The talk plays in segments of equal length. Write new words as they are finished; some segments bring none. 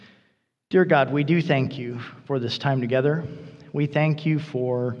Dear God, we do thank you for this time together. We thank you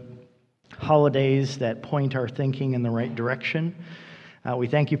for holidays that point our thinking in the right direction. We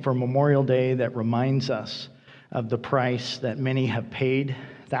thank you for Memorial Day that reminds us of the price that many have paid.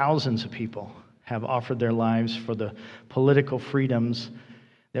 Thousands of people have offered their lives for the political freedoms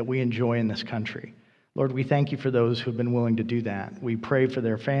that we enjoy in this country. Lord, we thank you for those who have been willing to do that. We pray for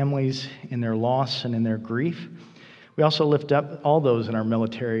their families in their loss and in their grief. We also lift up all those in our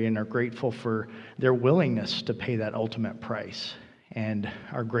military and are grateful for their willingness to pay that ultimate price, and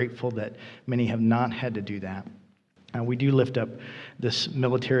are grateful that many have not had to do that. We do lift up this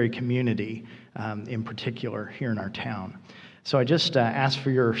military community in particular here in our town. So I just ask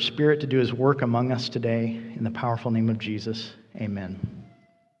for your Spirit to do his work among us today. In the powerful name of Jesus, amen.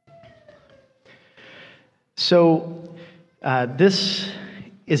 So this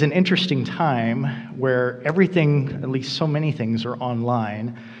is an interesting time where everything, at least so many things, are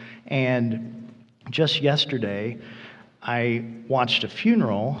online. And just yesterday, I watched a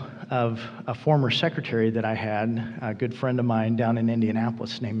funeral of a former secretary that I had, a good friend of mine down in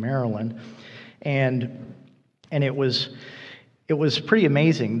Indianapolis named Marilyn. And it was pretty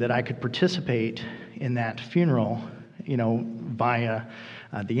amazing that I could participate in that funeral, via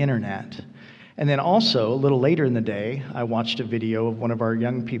the internet. And then also, a little later in the day, I watched a video of one of our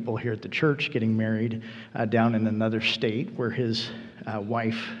young people here at the church getting married down in another state where his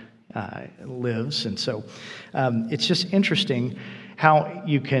wife lives. And so it's just interesting how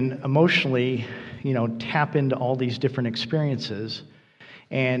you can emotionally, tap into all these different experiences.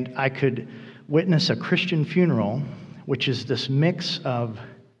 And I could witness a Christian funeral, which is this mix of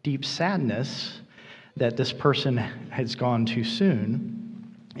deep sadness that this person has gone too soon,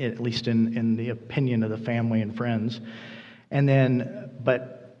 at least in the opinion of the family and friends. And then,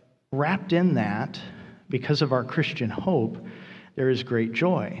 but wrapped in that, because of our Christian hope, there is great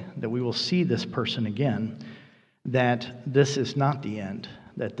joy that we will see this person again, that this is not the end,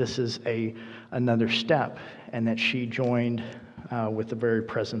 that this is another step, and that she joined with the very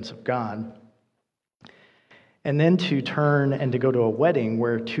presence of God. And then to turn and to go to a wedding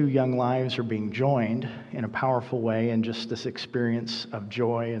where two young lives are being joined in a powerful way, and just this experience of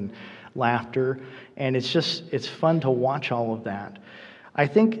joy and laughter. And it's fun to watch all of that. I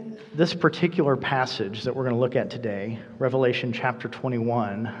think this particular passage that we're going to look at today, Revelation chapter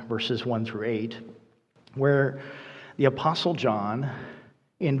 21, verses 1 through 8, where the Apostle John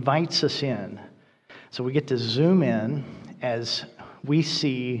invites us in. So we get to zoom in as we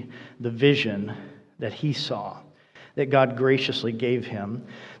see the vision that he saw, that God graciously gave him.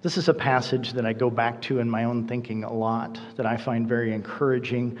 This is a passage that I go back to in my own thinking a lot, that I find very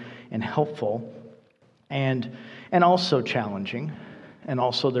encouraging and helpful, and also challenging. And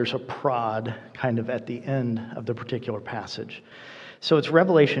also there's a prod kind of at the end of the particular passage. So it's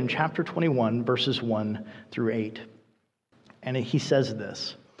Revelation chapter 21, verses 1 through 8. And he says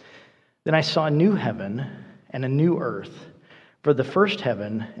this: "Then I saw a new heaven and a new earth, for the first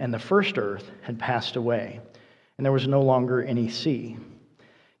heaven and the first earth had passed away, and there was no longer any sea."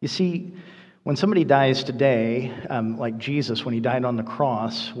 You see, when somebody dies today, like Jesus, when he died on the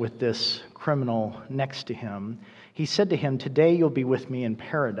cross with this criminal next to him, he said to him, "Today you'll be with me in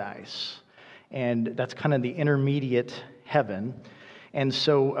paradise." And that's kind of the intermediate heaven. And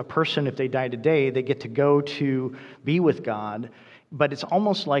so a person, if they die today, they get to go to be with God. But it's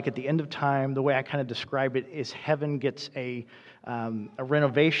almost like at the end of time, the way I kind of describe it is heaven gets a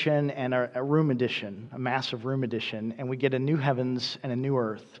renovation and a room addition, a massive room addition, and we get a new heavens and a new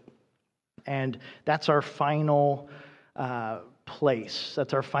earth. And that's our final place.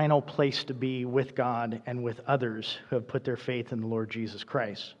 That's our final place to be with God and with others who have put their faith in the Lord Jesus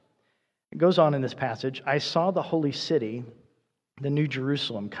Christ. It goes on in this passage: "I saw the holy city, the new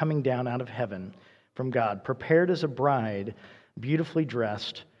Jerusalem, coming down out of heaven from God, prepared as a bride, beautifully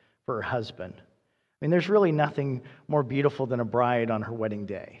dressed for her husband." I mean, there's really nothing more beautiful than a bride on her wedding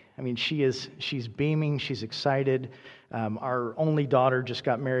day. I mean, she's beaming, she's excited. Our only daughter just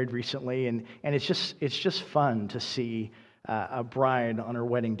got married recently, and it's just fun to see a bride on her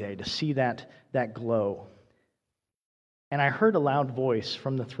wedding day, to see that glow. "And I heard a loud voice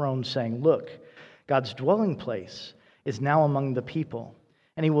from the throne saying, 'Look, God's dwelling place is now among the people,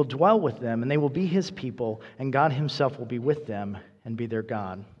 and he will dwell with them, and they will be his people, and God himself will be with them and be their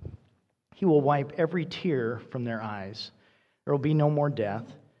God. He will wipe every tear from their eyes. There will be no more death,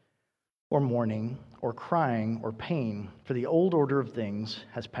 or mourning, or crying, or pain, for the old order of things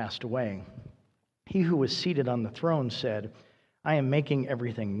has passed away.' He who was seated on the throne said, 'I am making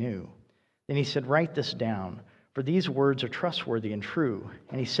everything new.' Then he said, 'Write this down, for these words are trustworthy and true.'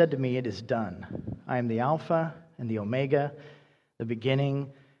 And he said to me, 'It is done. I am the Alpha and the Omega, the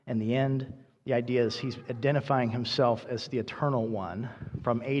beginning and the end. The idea is he's identifying himself as the eternal one.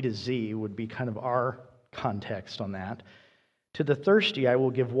 From A to Z would be kind of our context on that. To the thirsty I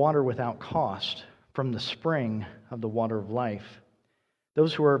will give water without cost from the spring of the water of life.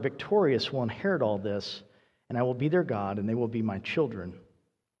 Those who are victorious will inherit all this, and I will be their God, and they will be my children.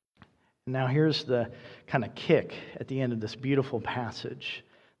 And now here's the kind of kick at the end of this beautiful passage,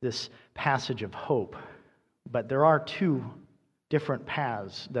 this passage of hope. But there are two different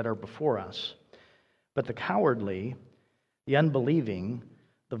paths that are before us. But the cowardly, the unbelieving,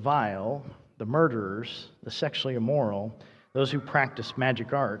 the vile, the murderers, the sexually immoral, those who practice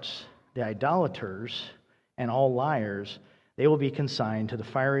magic arts, the idolaters, and all liars, they will be consigned to the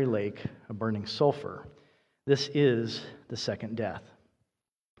fiery lake of burning sulfur. This is the second death.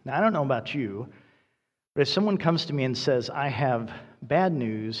 Now, I don't know about you, but if someone comes to me and says, I have bad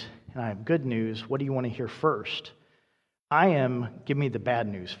news and I have good news, what do you want to hear first? Give me the bad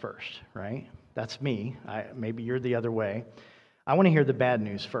news first, right? That's me. Maybe you're the other way. I want to hear the bad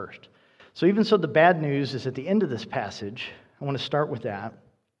news first. So even so, the bad news is at the end of this passage. I want to start with that.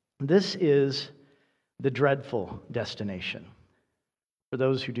 This is the dreadful destination for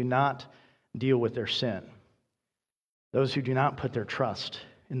those who do not deal with their sin, those who do not put their trust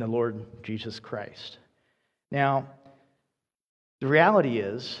in the Lord Jesus Christ. Now, the reality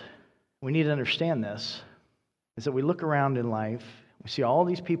is, we need to understand this, is that we look around in life, we see all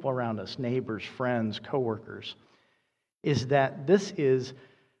these people around us, neighbors, friends, coworkers, is that this is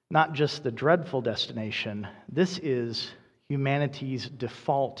not just the dreadful destination, this is humanity's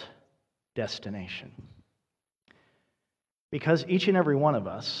default destination. Because each and every one of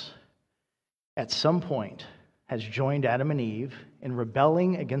us, at some point, has joined Adam and Eve in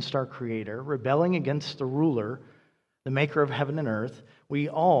rebelling against our Creator, rebelling against the ruler, the maker of heaven and earth. We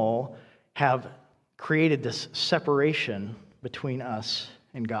all have created this separation between us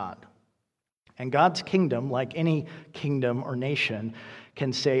and God. And God's kingdom, like any kingdom or nation,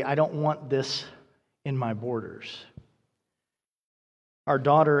 can say, I don't want this in my borders. Our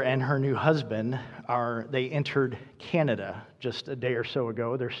daughter and her new husband, they entered Canada just a day or so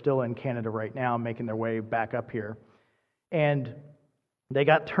ago. They're still in Canada right now, making their way back up here. And they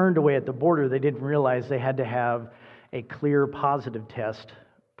got turned away at the border. They didn't realize they had to have a clear positive test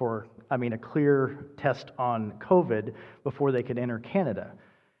a clear test on COVID before they could enter Canada.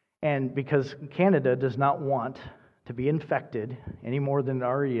 And because Canada does not want to be infected any more than it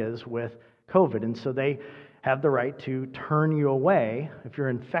already is with COVID. And so they have the right to turn you away if you're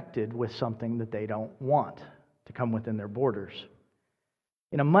infected with something that they don't want to come within their borders.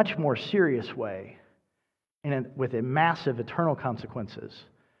 In a much more serious way, with a massive eternal consequences,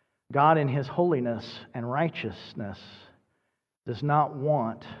 God in His holiness and righteousness does not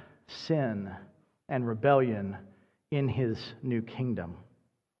want sin and rebellion in His new kingdom.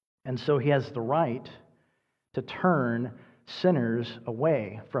 And so He has the right to turn sinners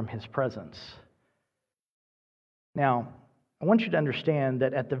away from His presence. Now, I want you to understand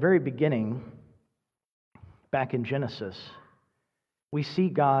that at the very beginning, back in Genesis, we see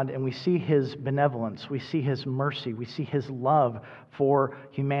God and we see His benevolence, we see His mercy, we see His love for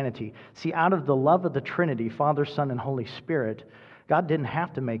humanity. See, out of the love of the Trinity, Father, Son, and Holy Spirit, God didn't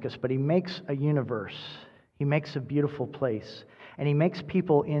have to make us, but He makes a universe. He makes a beautiful place. And He makes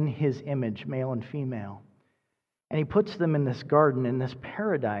people in His image, male and female. And He puts them in this garden, in this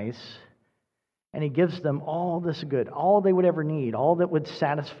paradise, and He gives them all this good, all they would ever need, all that would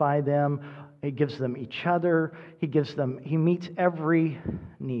satisfy them. He gives them each other. He meets every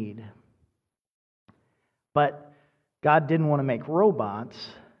need. But God didn't want to make robots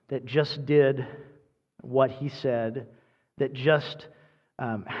that just did what He said, that just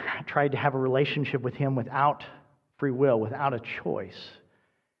tried to have a relationship with Him without free will, without a choice.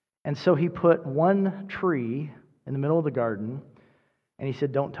 And so He put one tree in the middle of the garden, and He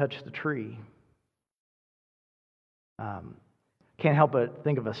said, don't touch the tree. Can't help but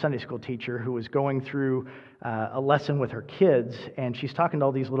think of a Sunday school teacher who was going through a lesson with her kids, and she's talking to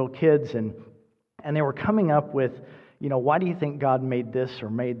all these little kids, and they were coming up with, why do you think God made this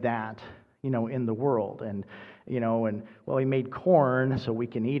or made that, in the world? And He made corn so we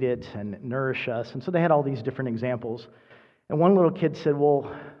can eat it and nourish us. And so they had all these different examples. And one little kid said,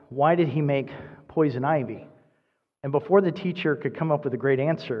 well, why did He make poison ivy? And before the teacher could come up with a great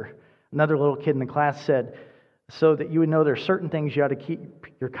answer, another little kid in the class said, so that you would know there are certain things you ought to keep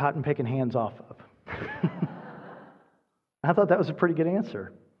your cotton picking hands off of. I thought that was a pretty good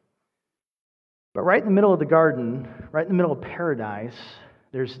answer. But right in the middle of the garden, right in the middle of paradise,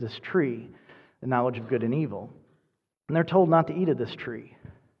 there's this tree, the knowledge of good and evil. And they're told not to eat of this tree.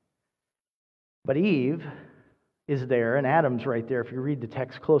 But Eve is there, and Adam's right there if you read the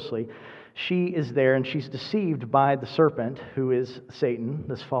text closely. She is there, and she's deceived by the serpent, who is Satan,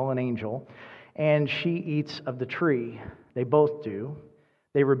 this fallen angel, and she eats of the tree. They both do.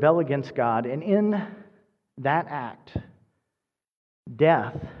 They rebel against God, and in that act,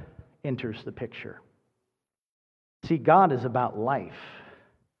 death enters the picture. See, God is about life,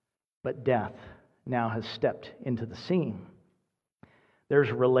 but death now has stepped into the scene.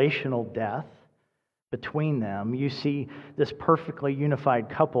 There's relational death between them. You see this perfectly unified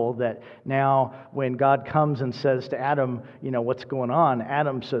couple that now when God comes and says to Adam, what's going on?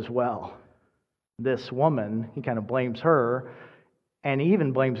 Adam says, well, this woman, he kind of blames her, and he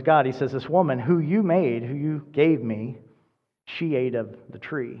even blames God. He says, this woman who you made, who you gave me, she ate of the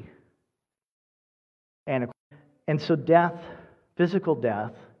tree. And so death, physical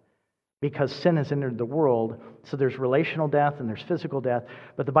death, because sin has entered the world, so there's relational death and there's physical death,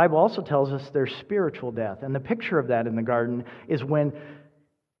 but the Bible also tells us there's spiritual death. And the picture of that in the garden is when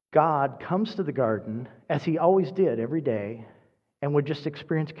God comes to the garden, as he always did every day, and would just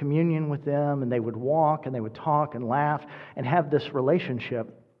experience communion with them, and they would walk, and they would talk and laugh, and have this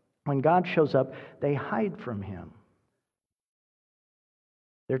relationship. When God shows up, they hide from him.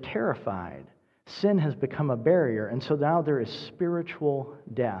 They're terrified. Sin has become a barrier, and so now there is spiritual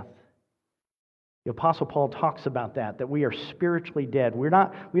death. The Apostle Paul talks about that we are spiritually dead. We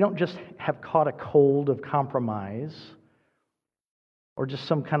don't just have caught a cold of compromise or just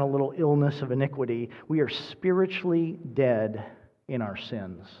some kind of little illness of iniquity. We are spiritually dead in our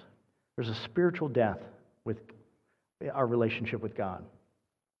sins. There's a spiritual death with our relationship with God.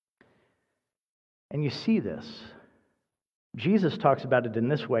 And you see this. Jesus talks about it in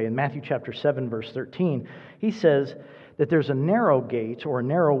this way. In Matthew chapter 7, verse 13, he says that there's a narrow gate or a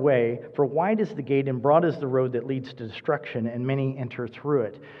narrow way, for wide is the gate and broad is the road that leads to destruction, and many enter through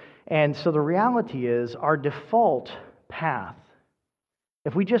it. And so the reality is our default path,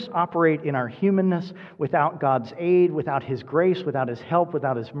 if we just operate in our humanness without God's aid, without his grace, without his help,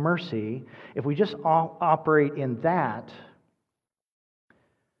 without his mercy, if we just operate in that,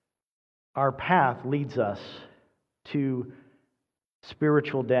 our path leads us to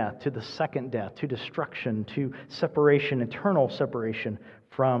spiritual death, to the second death, to destruction, to separation, eternal separation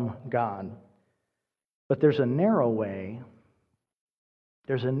from God. But there's a narrow way.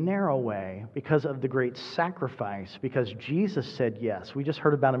 There's a narrow way because of the great sacrifice, because Jesus said yes. We just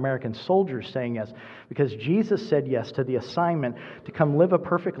heard about American soldiers saying yes, because Jesus said yes to the assignment to come live a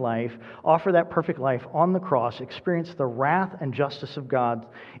perfect life, offer that perfect life on the cross, experience the wrath and justice of God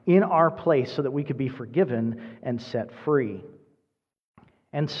in our place so that we could be forgiven and set free.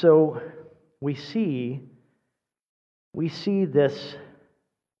 And so we see this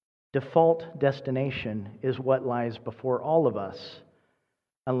default destination is what lies before all of us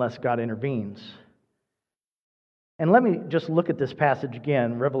unless God intervenes. And let me just look at this passage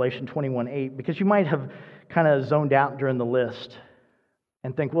again, Revelation 21:8, because you might have kind of zoned out during the list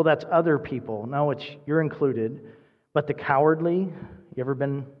and think, well, that's other people. No, you're included. But the cowardly, you ever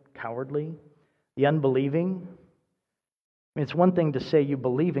been cowardly? The unbelieving? I mean, it's one thing to say you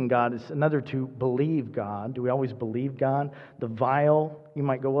believe in God. It's another to believe God. Do we always believe God? The vile, you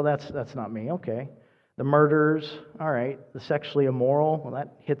might go, well, that's not me. Okay. The murderers, all right. The sexually immoral, well,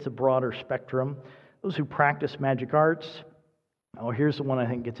 that hits a broader spectrum. Those who practice magic arts, oh, here's the one I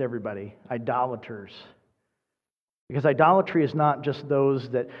think gets everybody. Idolaters. Because idolatry is not just those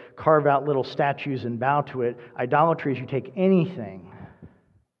that carve out little statues and bow to it. Idolatry is you take anything,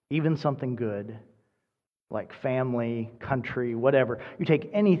 even something good, like family, country, whatever. You take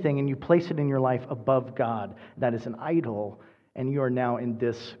anything and you place it in your life above God. That is an idol, and you are now in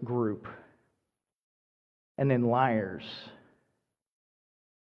this group. And then liars.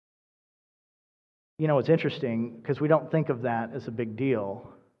 It's interesting because we don't think of that as a big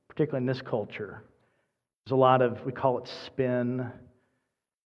deal, particularly in this culture. There's a lot of, we call it spin.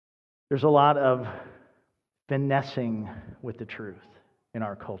 There's a lot of finessing with the truth in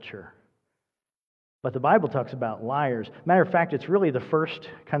our culture. But the Bible talks about liars. Matter of fact, it's really the first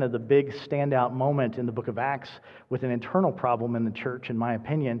kind of the big standout moment in the book of Acts with an internal problem in the church, in my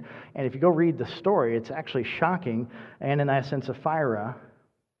opinion. And if you go read the story, it's actually shocking. Ananias and Sapphira,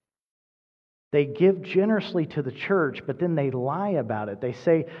 they give generously to the church, but then they lie about it. They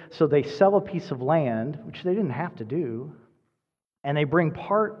sell a piece of land, which they didn't have to do, and they bring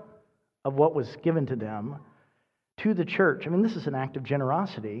part of what was given to them to the church. I mean, this is an act of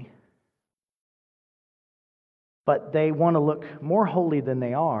generosity. But they want to look more holy than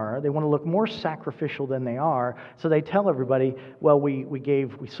they are. They want to look more sacrificial than they are. So they tell everybody, well, we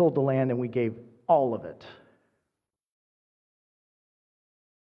sold the land and we gave all of it.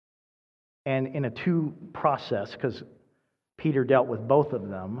 And in a two process, because Peter dealt with both of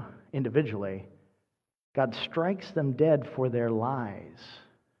them individually, God strikes them dead for their lies.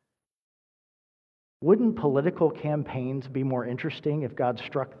 Wouldn't political campaigns be more interesting if God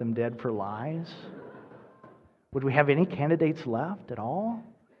struck them dead for lies? Would we have any candidates left at all?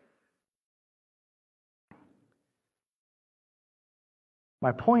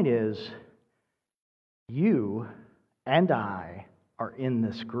 My point is, you and I are in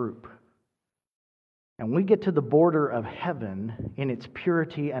this group. And we get to the border of heaven in its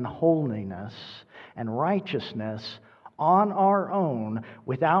purity and holiness and righteousness on our own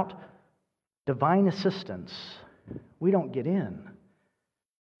without divine assistance. We don't get in.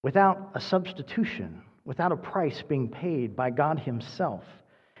 Without a substitution, without a price being paid by God Himself.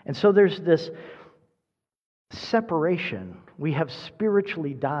 And so there's this separation. We have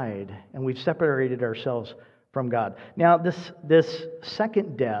spiritually died and we've separated ourselves from God. Now, this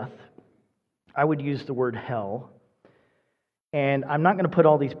second death, I would use the word hell. And I'm not going to put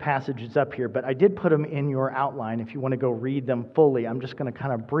all these passages up here, but I did put them in your outline if you want to go read them fully. I'm just going to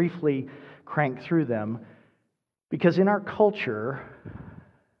kind of briefly crank through them. Because in our culture,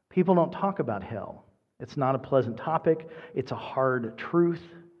 people don't talk about hell. It's not a pleasant topic. It's a hard truth,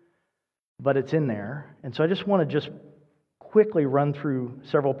 but it's in there. And so I just want to just quickly run through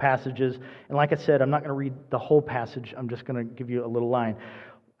several passages. And like I said, I'm not going to read the whole passage. I'm just going to give you a little line.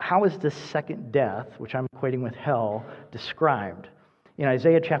 How is this second death, which I'm equating with hell, described? In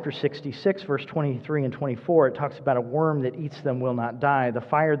Isaiah chapter 66, verse 23 and 24, it talks about a worm that eats them will not die, the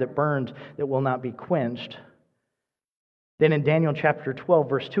fire that burns that will not be quenched. Then in Daniel chapter 12,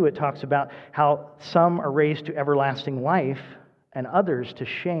 verse 2, it talks about how some are raised to everlasting life and others to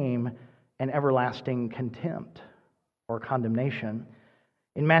shame and everlasting contempt or condemnation.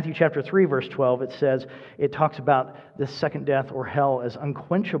 In Matthew chapter 3, verse 12, it talks about this second death or hell as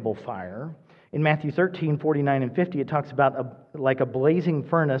unquenchable fire. In Matthew 13, 49 and 50, it talks about like a blazing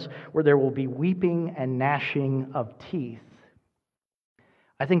furnace where there will be weeping and gnashing of teeth.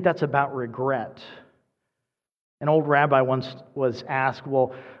 I think that's about regret. An old rabbi once was asked,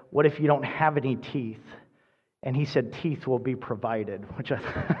 well, what if you don't have any teeth? And he said, teeth will be provided, which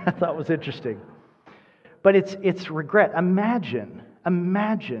I thought was interesting. But it's regret. Imagine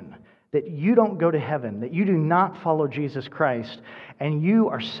that you don't go to heaven, that you do not follow Jesus Christ, and you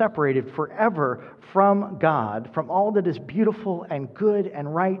are separated forever from God, from all that is beautiful and good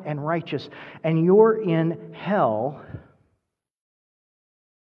and right and righteous, and you're in hell.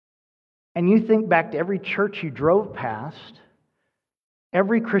 And you think back to every church you drove past,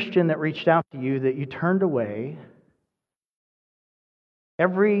 every Christian that reached out to you that you turned away,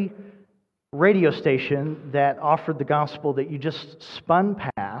 every radio station that offered the gospel that you just spun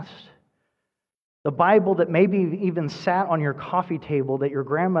past, the Bible that maybe even sat on your coffee table that your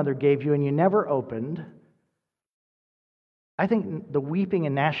grandmother gave you and you never opened. I think the weeping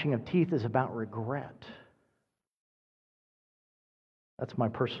and gnashing of teeth is about regret. That's my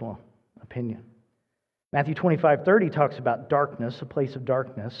personal opinion. Matthew 25:30 talks about darkness, a place of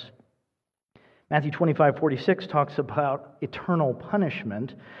darkness. Matthew 25:46 talks about eternal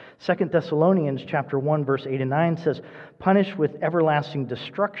punishment. 2 Thessalonians chapter 1, verse 8 and 9 says, punished with everlasting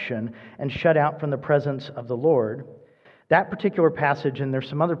destruction and shut out from the presence of the Lord. That particular passage, and there's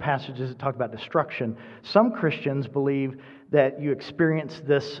some other passages that talk about destruction. Some Christians believe that you experience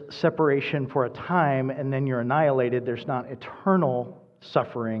this separation for a time and then you're annihilated. There's not eternal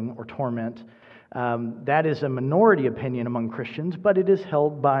suffering or torment. That is a minority opinion among Christians, but it is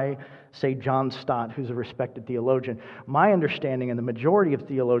held by, say, John Stott, who's a respected theologian. My understanding, and the majority of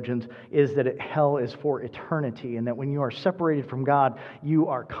theologians, is that hell is for eternity, and that when you are separated from God, you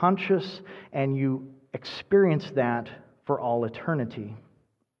are conscious and you experience that for all eternity.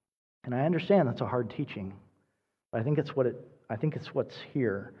 And I understand that's a hard teaching, but I think it's what's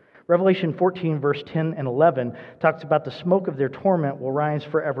here. Revelation 14, verse 10 and 11 talks about the smoke of their torment will rise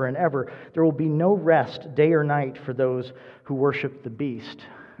forever and ever. There will be no rest day or night for those who worship the beast,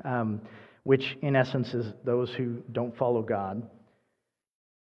 which in essence is those who don't follow God.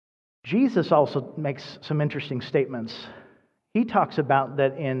 Jesus also makes some interesting statements. He talks about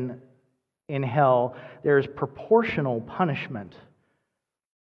that in hell there is proportional punishment,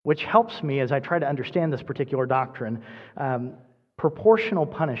 which helps me as I try to understand this particular doctrine. Proportional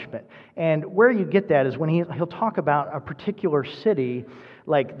punishment. And where you get that is when he'll talk about a particular city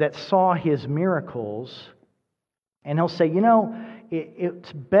like that saw his miracles, and he'll say,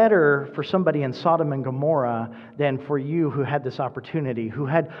 it's better for somebody in Sodom and Gomorrah than for you who had this opportunity, who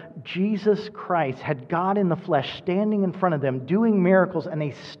had Jesus Christ, had God in the flesh standing in front of them doing miracles, and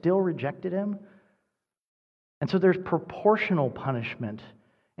they still rejected him. And so there's proportional punishment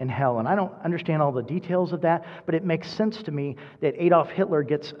in hell. And I don't understand all the details of that, but it makes sense to me that Adolf Hitler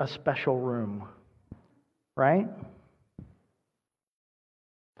gets a special room, right?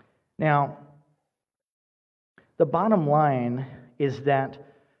 Now, the bottom line is that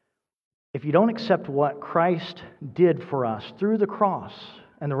if you don't accept what Christ did for us through the cross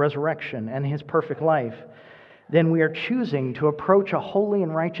and the resurrection and his perfect life, then we are choosing to approach a holy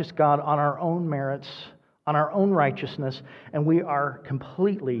and righteous God on our own merits, on our own righteousness, and we are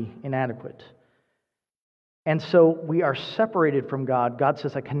completely inadequate. And so we are separated from God. God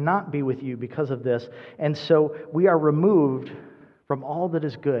says, I cannot be with you because of this. And so we are removed from all that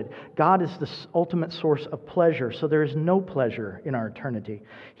is good. God is the ultimate source of pleasure, so there is no pleasure in our eternity.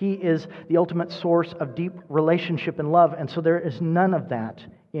 He is the ultimate source of deep relationship and love, and so there is none of that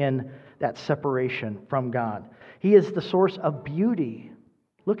in that separation from God. He is the source of beauty.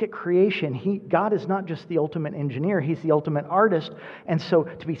 Look at creation. God is not just the ultimate engineer, he's the ultimate artist, and so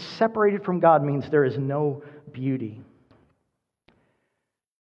to be separated from God means there is no beauty.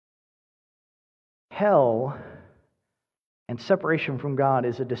 Hell and separation from God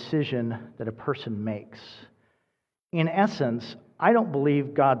is a decision that a person makes. In essence, I don't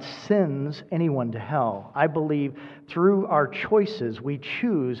believe God sends anyone to hell. I believe through our choices, we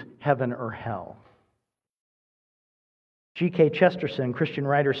choose heaven or hell. G.K. Chesterton, Christian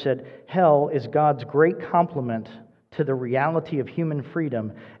writer, said, hell is God's great compliment to the reality of human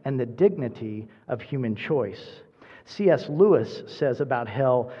freedom and the dignity of human choice. C.S. Lewis says about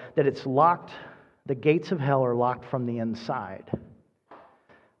hell that it's locked. The gates of hell are locked from the inside.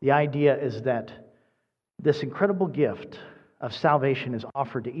 The idea is that this incredible gift of salvation is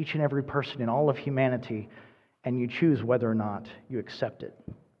offered to each and every person in all of humanity, and you choose whether or not you accept it.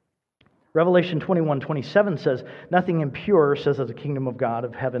 Revelation 21:27 says, nothing impure, says of the kingdom of God,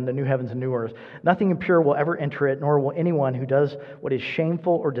 of heaven, the new heavens and new earth, nothing impure will ever enter it, nor will anyone who does what is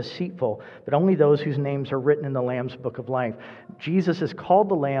shameful or deceitful, but only those whose names are written in the Lamb's book of life. Jesus is called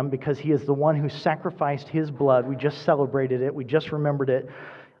the Lamb because he is the one who sacrificed his blood. We just celebrated it. We just remembered it.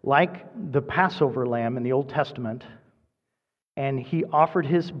 Like the Passover lamb in the Old Testament, and he offered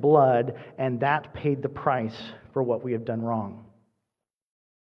his blood, and that paid the price for what we have done wrong.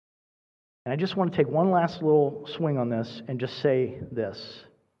 And I just want to take one last little swing on this and just say this.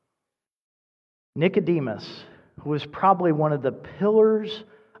 Nicodemus, who was probably one of the pillars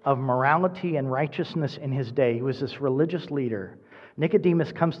of morality and righteousness in his day, he was this religious leader.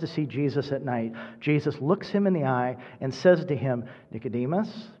 Nicodemus comes to see Jesus at night. Jesus looks him in the eye and says to him, Nicodemus,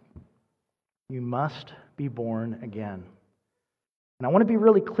 you must be born again. And I want to be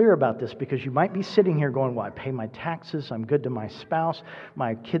really clear about this because you might be sitting here going, well, I pay my taxes, I'm good to my spouse,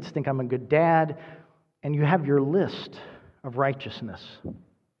 my kids think I'm a good dad, and you have your list of righteousness.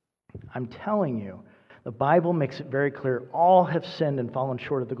 I'm telling you, the Bible makes it very clear, all have sinned and fallen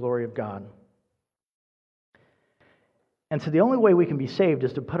short of the glory of God. And so the only way we can be saved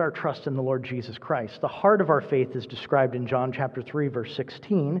is to put our trust in the Lord Jesus Christ. The heart of our faith is described in John chapter 3, verse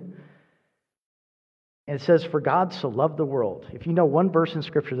 16. And it says, for God so loved the world. If you know one verse in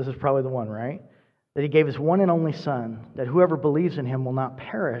Scripture, this is probably the one, right? That he gave his one and only Son, that whoever believes in him will not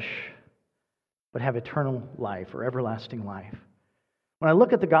perish, but have eternal life or everlasting life. When I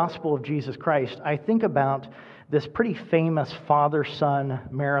look at the gospel of Jesus Christ, I think about this pretty famous father-son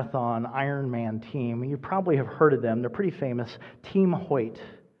marathon Ironman team. You probably have heard of them. They're pretty famous. Team Hoyt.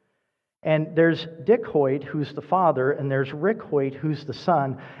 And there's Dick Hoyt, who's the father, and there's Rick Hoyt, who's the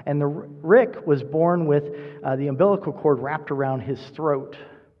son. And Rick was born with the umbilical cord wrapped around his throat.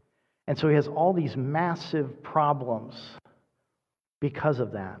 And so he has all these massive problems because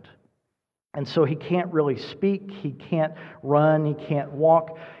of that. And so he can't really speak, he can't run, he can't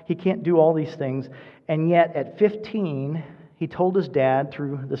walk, he can't do all these things. And yet at 15, he told his dad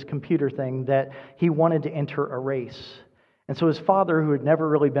through this computer thing that he wanted to enter a race. And so his father, who had never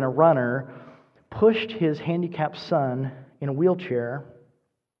really been a runner, pushed his handicapped son in a wheelchair,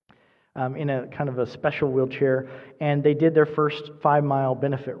 in a kind of a special wheelchair, and they did their first 5-mile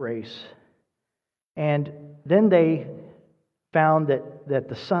benefit race. And then they found that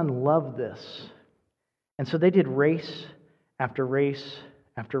the son loved this. And so they did race after race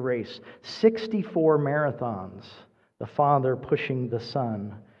after race. 64 marathons, the father pushing the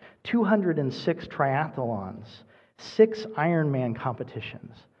son. 206 triathlons. 6 Ironman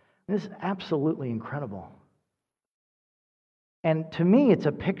competitions. This is absolutely incredible. And to me, it's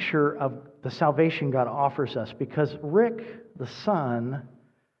a picture of the salvation God offers us because Rick, the son,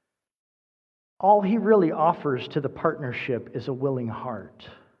 all he really offers to the partnership is a willing heart.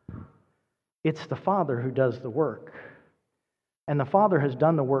 It's the father who does the work. And the Father has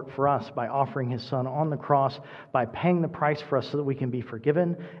done the work for us by offering His Son on the cross, by paying the price for us so that we can be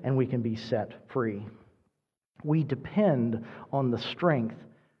forgiven and we can be set free. We depend on the strength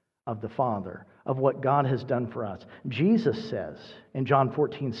of the Father, of what God has done for us. Jesus says in John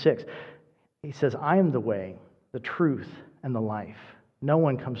 14:6, He says, I am the way, the truth, and the life. No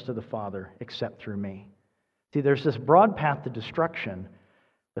one comes to the Father except through me. See, there's this broad path to destruction,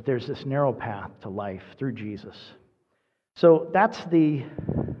 but there's this narrow path to life through Jesus. So that's the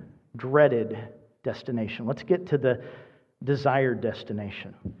dreaded destination. Let's get to the desired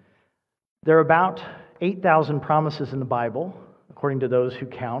destination. There are about 8,000 promises in the Bible, according to those who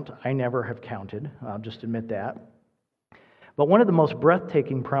count. I never have counted, I'll just admit that. But one of the most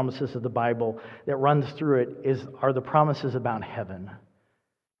breathtaking promises of the Bible that runs through it are the promises about heaven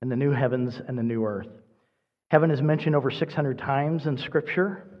and the new heavens and the new earth. Heaven is mentioned over 600 times in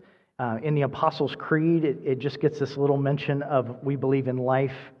Scripture. In the Apostles' Creed, it just gets this little mention of we believe in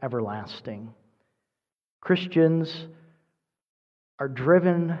life everlasting. Christians are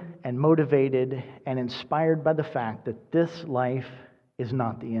driven and motivated and inspired by the fact that this life is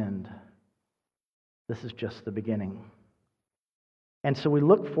not the end. This is just the beginning. And so we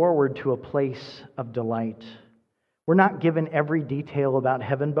look forward to a place of delight. We're not given every detail about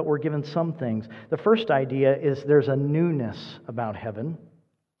heaven, but we're given some things. The first idea is there's a newness about heaven.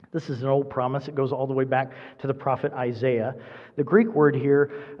 This is an old promise. It goes all the way back to the prophet Isaiah. The Greek word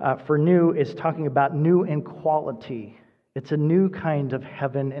here for new is talking about new in quality. It's a new kind of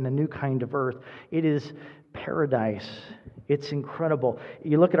heaven and a new kind of earth. It is paradise. It's incredible.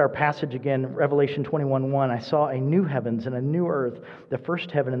 You look at our passage again, Revelation 21:1. I saw a new heavens and a new earth. The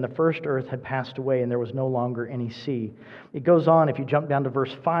first heaven and the first earth had passed away, and there was no longer any sea. It goes on, if you jump down to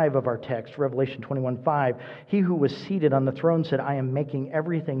verse 5 of our text, Revelation 21:5. He who was seated on the throne said, I am making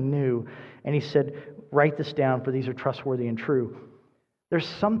everything new. And he said, write this down, for these are trustworthy and true. There's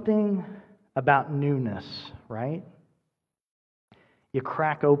something about newness, right? You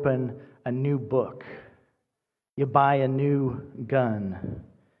crack open a new book. You buy a new gun.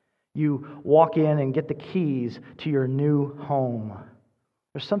 You walk in and get the keys to your new home.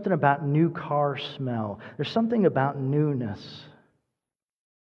 There's something about new car smell. There's something about newness.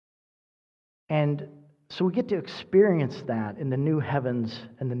 And so we get to experience that in the new heavens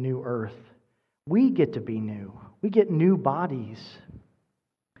and the new earth. We get to be new. We get new bodies.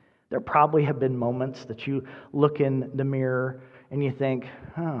 There probably have been moments that you look in the mirror and you think,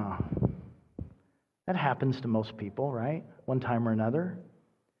 oh, that happens to most people, right? One time or another.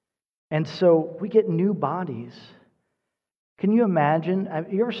 And so we get new bodies. Can you imagine?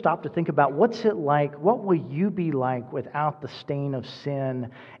 Have you ever stopped to think about what's it like? What will you be like without the stain of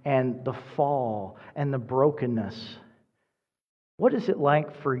sin and the fall and the brokenness? What is it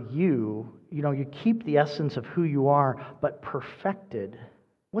like for you? You know, you keep the essence of who you are, but perfected.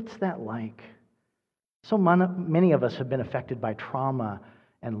 What's that like? So many of us have been affected by trauma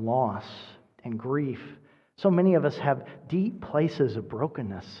and loss and grief. So many of us have deep places of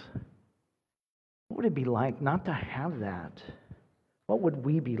brokenness. What would it be like not to have that? What would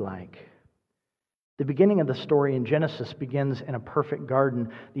we be like? The beginning of the story in Genesis begins in a perfect garden.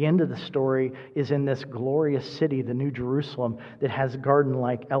 The end of the story is in this glorious city, the New Jerusalem, that has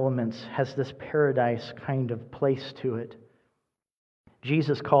garden-like elements, has this paradise kind of place to it.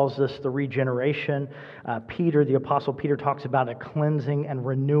 Jesus calls this the regeneration. Peter, the Apostle Peter, talks about a cleansing and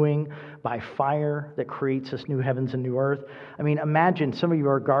renewing by fire that creates this new heavens and new earth. I mean, imagine, some of you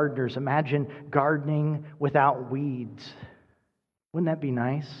are gardeners, imagine gardening without weeds. Wouldn't that be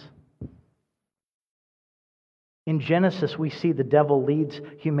nice? In Genesis, we see the devil leads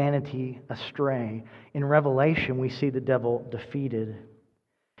humanity astray. In Revelation, we see the devil defeated.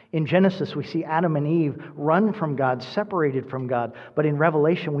 In Genesis, we see Adam and Eve run from God, separated from God. But in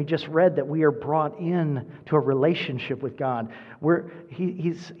Revelation, we just read that we are brought in to a relationship with God.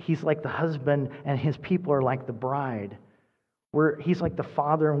 He's like the husband, and his people are like the bride. He's like the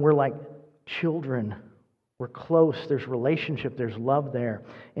father, and we're like children. We're close. There's relationship. There's love there.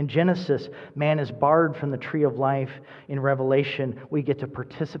 In Genesis, man is barred from the tree of life. In Revelation, we get to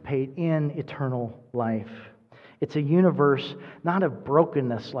participate in eternal life. It's a universe not of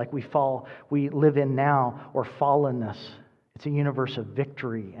brokenness like we live in now, or fallenness. It's a universe of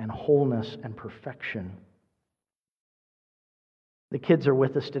victory and wholeness and perfection. The kids are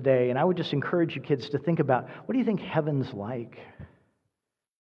with us today, and I would just encourage you kids to think about, what do you think heaven's like?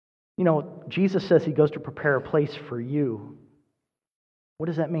 You know, Jesus says he goes to prepare a place for you. What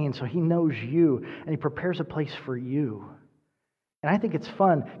does that mean? So he knows you, and he prepares a place for you. And I think it's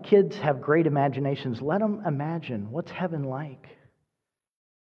fun. Kids have great imaginations. Let them imagine, what's heaven like?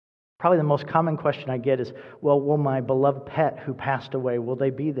 Probably the most common question I get is, well, will my beloved pet who passed away, will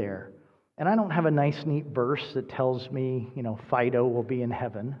they be there? And I don't have a nice, neat verse that tells me, Fido will be in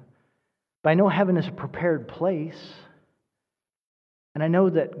heaven. But I know heaven is a prepared place. And I know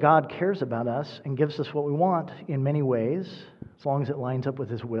that God cares about us and gives us what we want in many ways, as long as it lines up with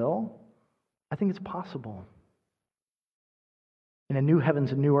His will. I think it's possible. In a new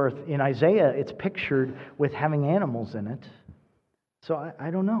heavens and new earth, in Isaiah, it's pictured with having animals in it. So I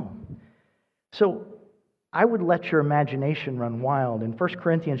don't know. So I would let your imagination run wild. In 1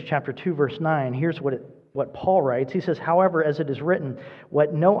 Corinthians chapter 2, verse 9, here's what Paul writes. He says, however, as it is written,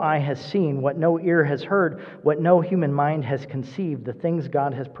 what no eye has seen, what no ear has heard, what no human mind has conceived, the things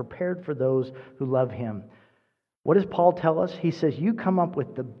God has prepared for those who love Him. What does Paul tell us? He says, you come up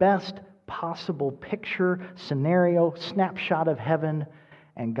with the best possible picture, scenario, snapshot of heaven,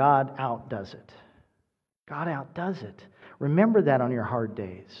 and God outdoes it. God outdoes it. Remember that on your hard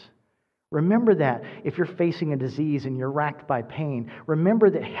days. Remember that if you're facing a disease and you're racked by pain. Remember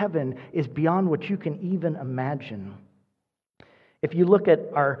that heaven is beyond what you can even imagine. If you look at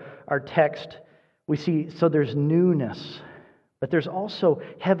our text, we see, so there's newness, but there's also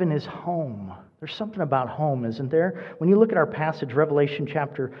heaven is home. There's something about home, isn't there? When you look at our passage, Revelation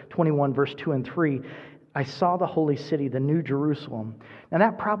chapter 21, verse 2 and 3, I saw the holy city, the new Jerusalem. Now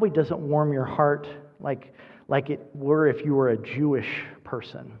that probably doesn't warm your heart like it were if you were a Jewish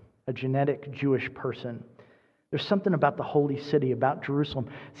person, a genetic Jewish person. There's something about the holy city, about Jerusalem.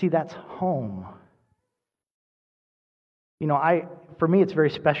 See, that's home. For me, it's very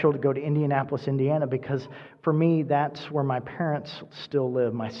special to go to Indianapolis, Indiana, because for me, that's where my parents still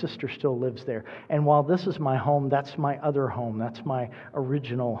live. My sister still lives there. And while this is my home, that's my other home. That's my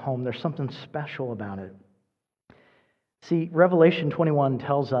original home. There's something special about it. See, Revelation 21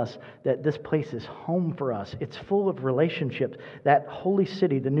 tells us that this place is home for us. It's full of relationships. That holy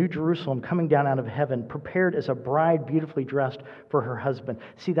city, the New Jerusalem, coming down out of heaven, prepared as a bride beautifully dressed for her husband.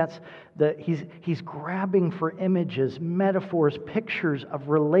 See, he's grabbing for images, metaphors, pictures of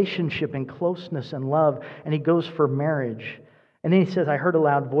relationship and closeness and love, and he goes for marriage. And then he says, I heard a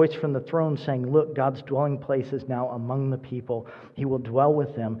loud voice from the throne saying, look, God's dwelling place is now among the people. He will dwell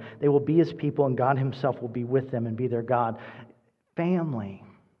with them. They will be His people, and God Himself will be with them and be their God. Family,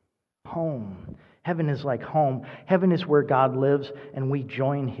 home. Heaven is like home. Heaven is where God lives, and we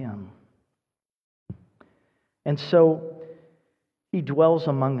join Him. And so He dwells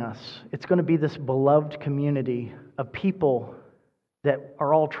among us. It's going to be this beloved community of people that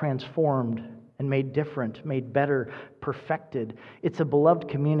are all transformed and made different, made better, perfected. It's a beloved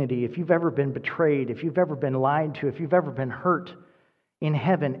community. If you've ever been betrayed, if you've ever been lied to, if you've ever been hurt, in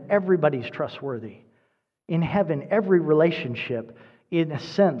heaven, everybody's trustworthy. In heaven, every relationship, in a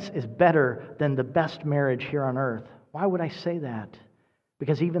sense, is better than the best marriage here on earth. Why would I say that?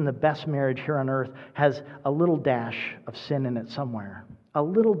 Because even the best marriage here on earth has a little dash of sin in it somewhere, a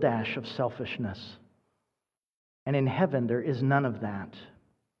little dash of selfishness. And in heaven, there is none of that.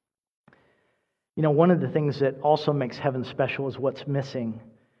 One of the things that also makes heaven special is what's missing.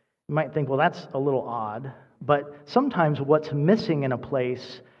 You might think, well, that's a little odd. But sometimes what's missing in a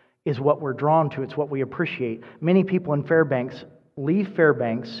place is what we're drawn to. It's what we appreciate. Many people in Fairbanks leave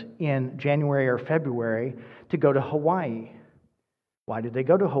Fairbanks in January or February to go to Hawaii. Why did they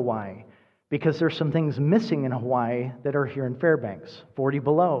go to Hawaii? Because there's some things missing in Hawaii that are here in Fairbanks. 40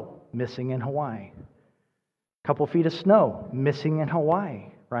 below, missing in Hawaii. A couple feet of snow, missing in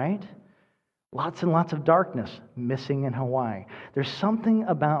Hawaii, right? Lots and lots of darkness, missing in Hawaii. There's something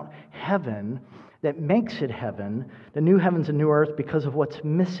about heaven that makes it heaven, the new heavens and new earth, because of what's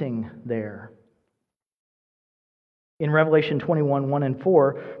missing there. In Revelation 21, 1 and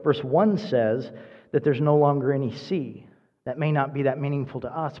 4, verse 1 says that there's no longer any sea. That may not be that meaningful to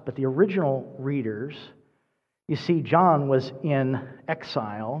us, but the original readers, you see, John was in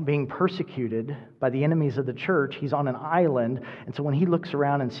exile, being persecuted by the enemies of the church. He's on an island, and so when he looks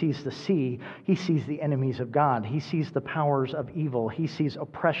around and sees the sea, he sees the enemies of God. He sees the powers of evil. He sees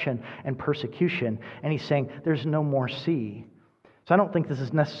oppression and persecution, and he's saying, there's no more sea. So I don't think this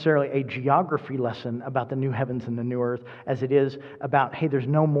is necessarily a geography lesson about the new heavens and the new earth, as it is about, hey, there's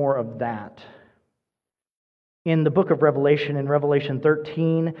no more of that. In the book of Revelation, in Revelation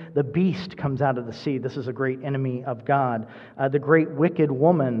 13, the beast comes out of the sea. This is a great enemy of God. The great wicked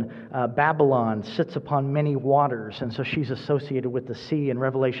woman, Babylon, sits upon many waters, and so she's associated with the sea in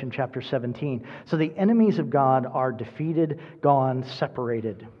Revelation chapter 17. So the enemies of God are defeated, gone,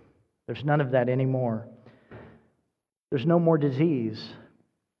 separated. There's none of that anymore. There's no more disease.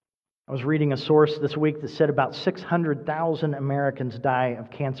 I was reading a source this week that said about 600,000 Americans die of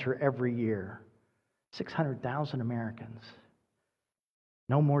cancer every year. 600,000 Americans.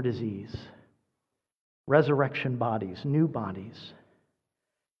 no more disease, resurrection bodies, new bodies.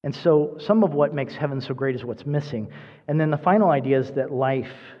 And so some of what makes heaven so great is what's missing. And then the final idea is that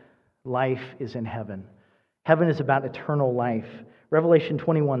life is in heaven. Heaven is about eternal life. Revelation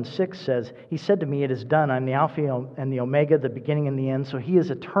 21:6 says, He said to me, it is done. I'm the Alpha and the Omega, the beginning and the end. So He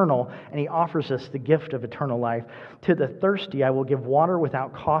is eternal, and He offers us the gift of eternal life. To the thirsty I will give water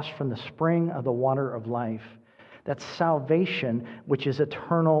without cost from the spring of the water of life. That's salvation, which is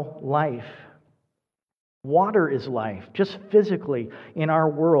eternal life. Water is life, just physically in our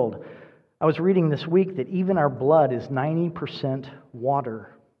world. I was reading this week that even our blood is 90%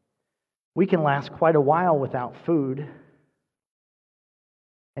 water. We can last quite a while without food.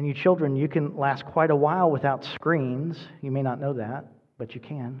 And you children, you can last quite a while without screens. You may not know that, but you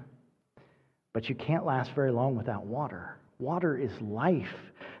can. But you can't last very long without water. Water is life.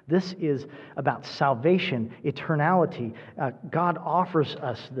 This is about salvation, eternality. God offers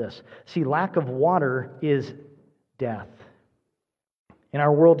us this. See, lack of water is death. In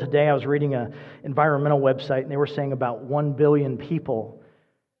our world today, I was reading an environmental website, and they were saying about 1 billion people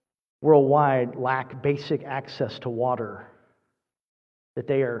worldwide lack basic access to water, that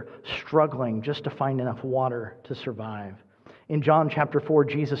they are struggling just to find enough water to survive. In John chapter 4,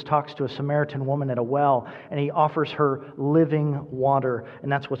 Jesus talks to a Samaritan woman at a well, and He offers her living water,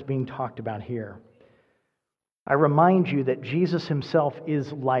 and that's what's being talked about here. I remind you that Jesus Himself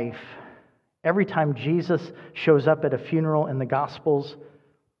is life. Every time Jesus shows up at a funeral in the Gospels,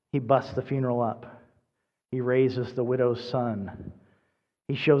 He busts the funeral up. He raises the widow's son.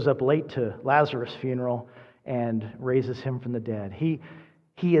 He shows up late to Lazarus' funeral and raises him from the dead. He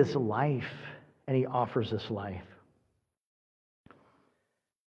is life, and He offers us life.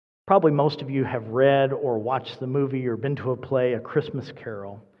 Probably most of you have read or watched the movie or been to a play, A Christmas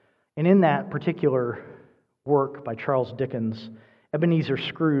Carol. And in that particular work by Charles Dickens, Ebenezer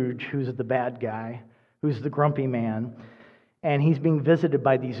Scrooge, who's the bad guy, who's the grumpy man, and he's being visited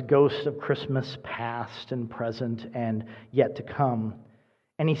by these ghosts of Christmas past and present and yet to come.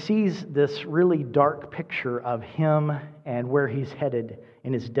 And he sees this really dark picture of him and where he's headed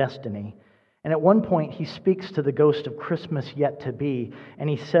in his destiny. And at one point, he speaks to the ghost of Christmas yet to be, and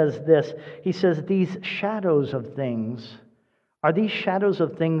he says this. He says, these shadows of things, are these shadows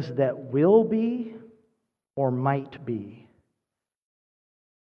of things that will be or might be?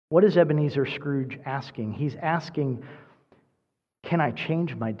 What is Ebenezer Scrooge asking? He's asking, can I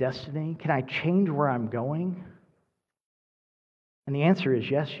change my destiny? Can I change where I'm going? And the answer is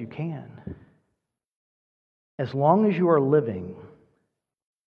yes, you can. As long as you are living,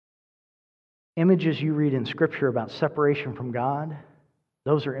 images you read in Scripture about separation from God,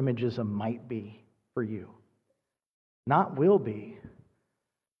 those are images of might be for you. Not will be,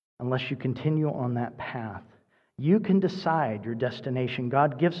 unless you continue on that path. You can decide your destination.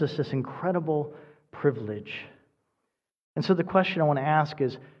 God gives us this incredible privilege. And so the question I want to ask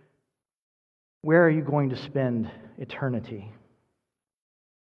is, where are you going to spend eternity?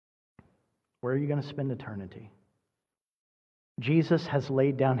 Where are you going to spend eternity? Jesus has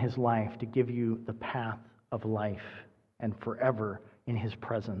laid down His life to give you the path of life and forever in His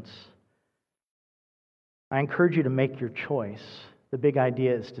presence. I encourage you to make your choice. The big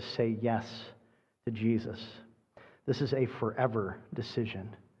idea is to say yes to Jesus. This is a forever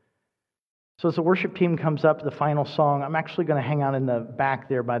decision. So as the worship team comes up to the final song, I'm actually going to hang out in the back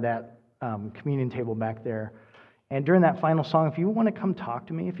there by that communion table back there. And during that final song, if you want to come talk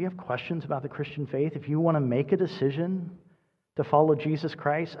to me, if you have questions about the Christian faith, if you want to make a decision to follow Jesus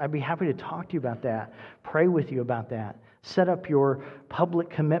Christ, I'd be happy to talk to you about that, pray with you about that, set up your public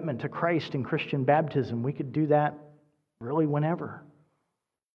commitment to Christ in Christian baptism. We could do that really whenever.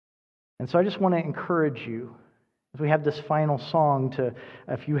 And so I just want to encourage you, as we have this final song, to,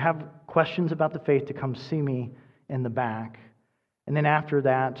 if you have questions about the faith, to come see me in the back. And then after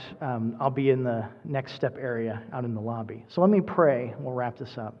that, I'll be in the next step area out in the lobby. So let me pray, and we'll wrap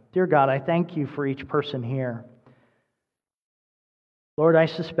this up. Dear God, I thank you for each person here. Lord, I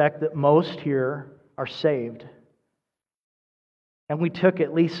suspect that most here are saved. And we took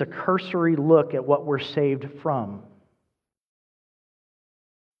at least a cursory look at what we're saved from.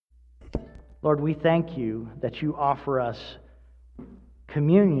 Lord, we thank you that you offer us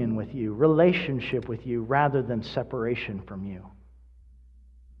communion with you, relationship with you, rather than separation from you.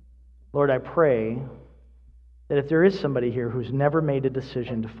 Lord, I pray that if there is somebody here who's never made a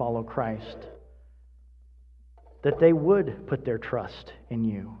decision to follow Christ, that they would put their trust in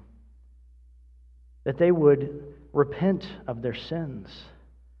you, that they would repent of their sins,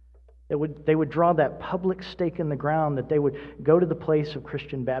 that they would draw that public stake in the ground, that they would go to the place of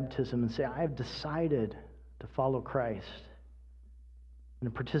Christian baptism and say, I have decided to follow Christ. and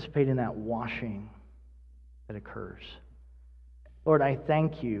to participate in that washing that occurs. Lord, I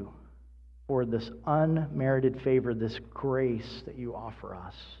thank you for this unmerited favor, this grace that you offer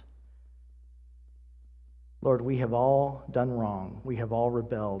us. Lord, we have all done wrong. We have all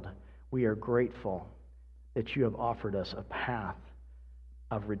rebelled. We are grateful that you have offered us a path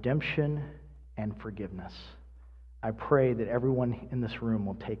of redemption and forgiveness. I pray that everyone in this room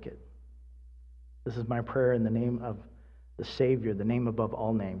will take it. This is my prayer in the name of the Savior, the name above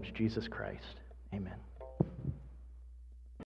all names, Jesus Christ. Amen.